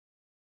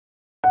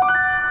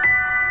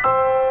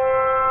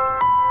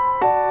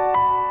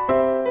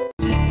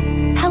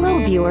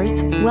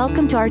viewers,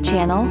 welcome to our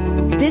channel.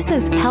 This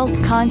is Health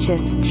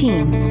Conscious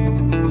Team.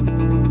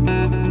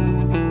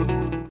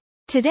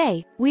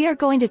 Today, we are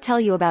going to tell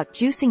you about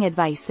juicing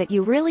advice that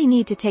you really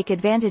need to take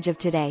advantage of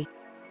today.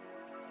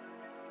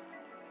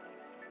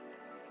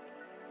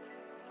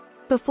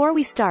 Before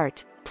we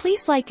start,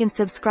 please like and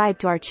subscribe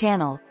to our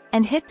channel,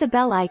 and hit the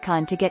bell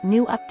icon to get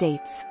new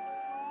updates.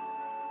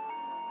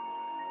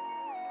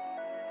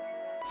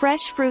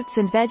 Fresh fruits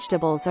and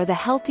vegetables are the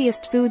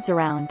healthiest foods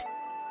around.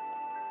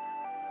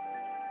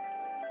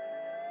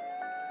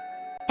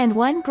 And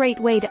one great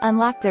way to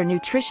unlock their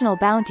nutritional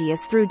bounty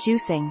is through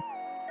juicing.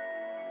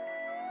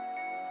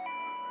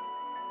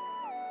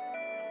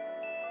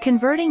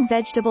 Converting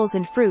vegetables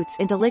and fruits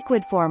into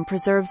liquid form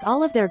preserves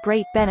all of their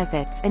great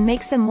benefits and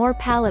makes them more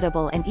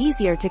palatable and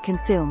easier to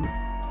consume.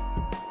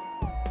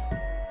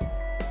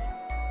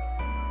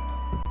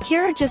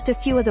 Here are just a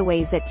few of the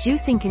ways that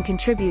juicing can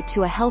contribute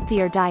to a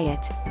healthier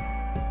diet.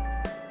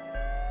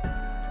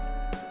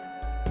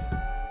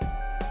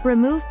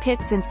 Remove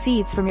pits and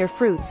seeds from your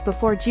fruits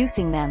before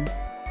juicing them.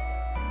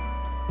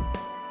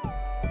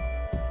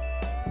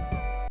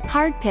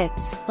 Hard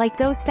pits, like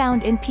those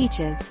found in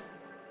peaches.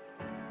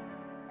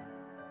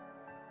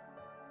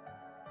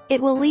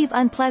 It will leave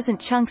unpleasant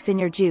chunks in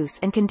your juice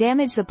and can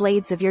damage the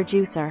blades of your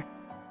juicer.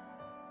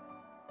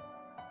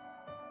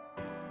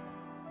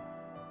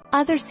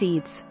 Other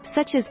seeds,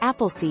 such as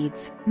apple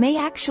seeds, may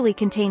actually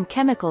contain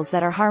chemicals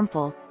that are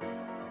harmful.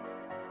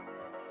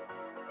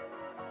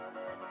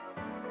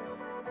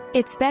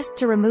 It's best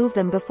to remove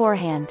them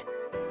beforehand.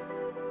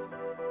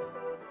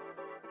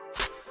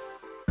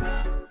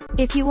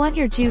 If you want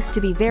your juice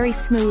to be very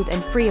smooth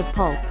and free of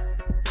pulp,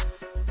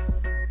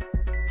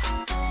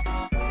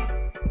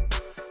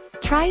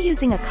 try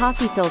using a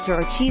coffee filter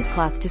or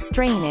cheesecloth to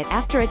strain it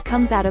after it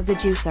comes out of the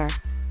juicer.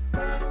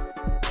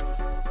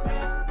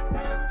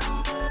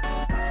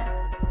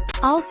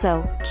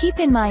 Also, keep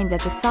in mind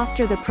that the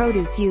softer the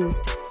produce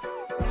used,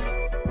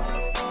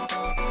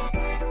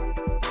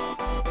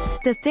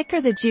 the thicker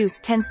the juice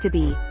tends to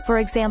be, for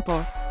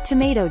example,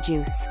 tomato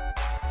juice.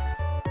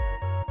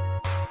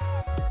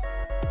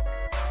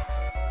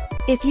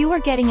 If you are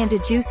getting into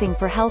juicing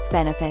for health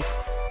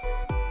benefits,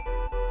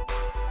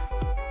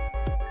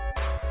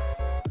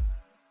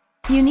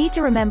 you need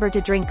to remember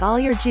to drink all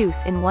your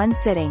juice in one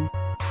sitting.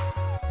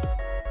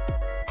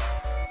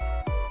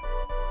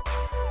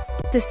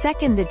 The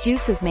second the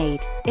juice is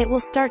made, it will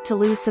start to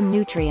lose some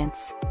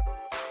nutrients.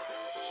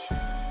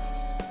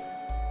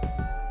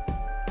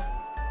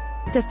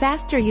 The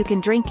faster you can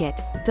drink it,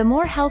 the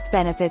more health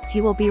benefits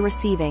you will be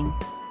receiving.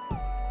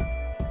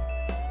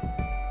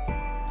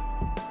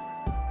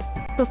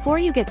 Before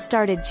you get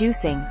started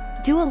juicing,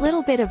 do a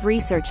little bit of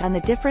research on the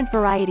different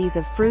varieties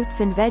of fruits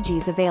and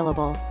veggies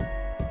available.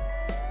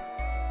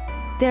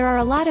 There are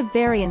a lot of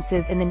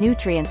variances in the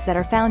nutrients that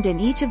are found in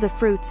each of the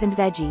fruits and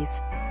veggies.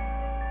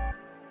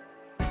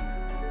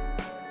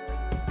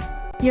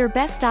 Your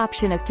best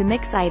option is to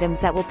mix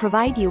items that will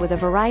provide you with a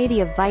variety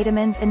of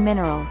vitamins and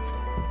minerals.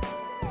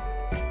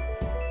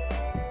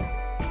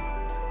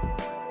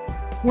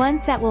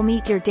 Ones that will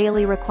meet your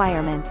daily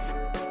requirements.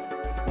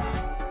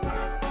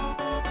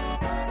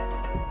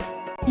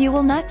 You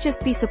will not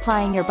just be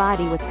supplying your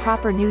body with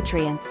proper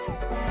nutrients,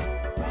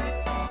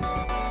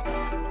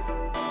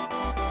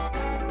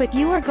 but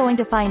you are going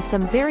to find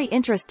some very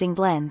interesting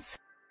blends.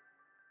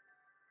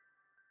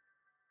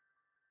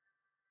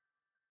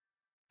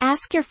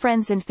 Ask your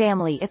friends and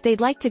family if they'd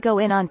like to go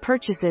in on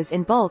purchases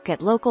in bulk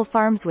at local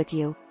farms with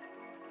you,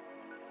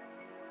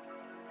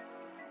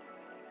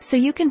 so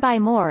you can buy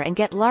more and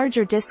get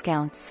larger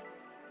discounts.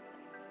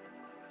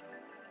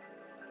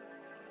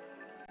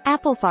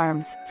 Apple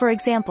farms, for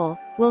example,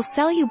 will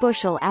sell you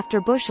bushel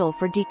after bushel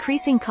for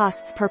decreasing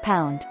costs per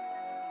pound.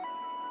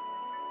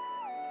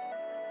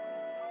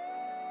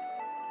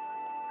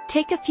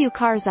 Take a few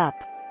cars up,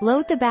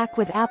 load the back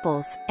with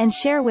apples, and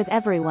share with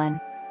everyone.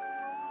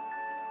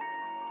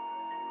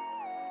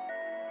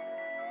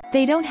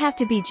 They don't have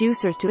to be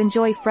juicers to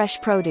enjoy fresh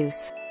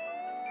produce.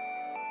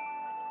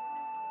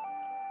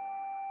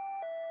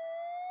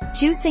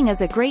 Juicing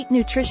is a great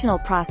nutritional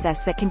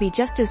process that can be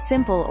just as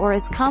simple or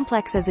as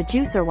complex as a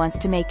juicer wants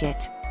to make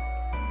it.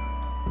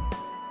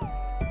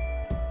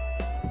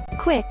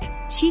 Quick,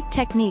 cheap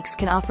techniques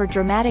can offer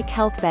dramatic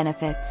health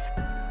benefits.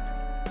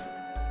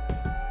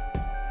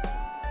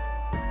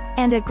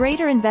 And a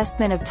greater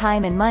investment of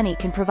time and money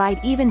can provide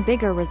even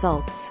bigger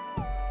results.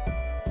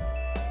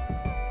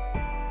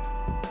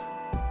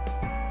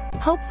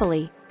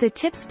 Hopefully, the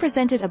tips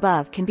presented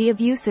above can be of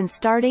use in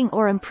starting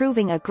or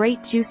improving a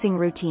great juicing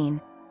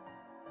routine.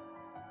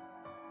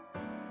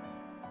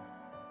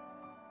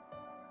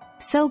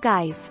 So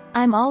guys,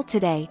 I'm all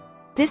today.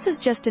 This is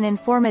just an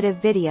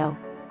informative video.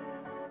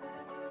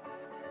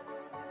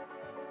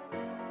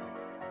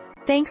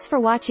 Thanks for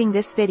watching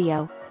this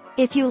video.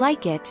 If you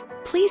like it,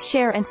 please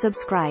share and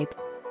subscribe.